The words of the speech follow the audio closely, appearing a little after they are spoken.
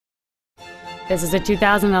This is a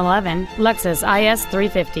 2011 Lexus IS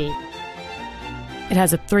 350. It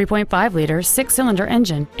has a 3.5-liter 6-cylinder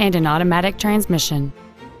engine and an automatic transmission.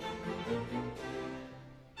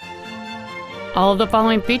 All of the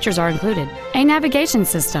following features are included: a navigation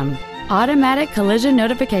system, automatic collision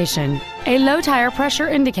notification, a low tire pressure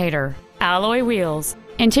indicator, alloy wheels,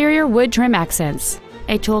 interior wood trim accents,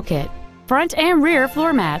 a toolkit, front and rear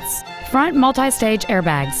floor mats, front multi-stage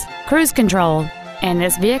airbags, cruise control, and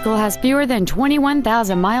this vehicle has fewer than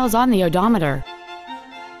 21,000 miles on the odometer.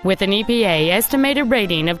 With an EPA estimated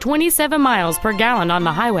rating of 27 miles per gallon on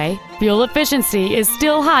the highway, fuel efficiency is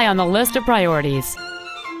still high on the list of priorities.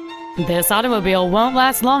 This automobile won't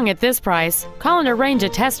last long at this price. Call and arrange a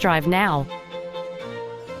test drive now.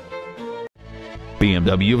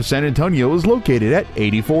 BMW of San Antonio is located at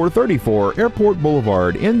 8434 Airport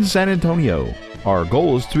Boulevard in San Antonio. Our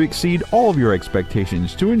goal is to exceed all of your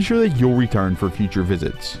expectations to ensure that you'll return for future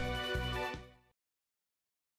visits.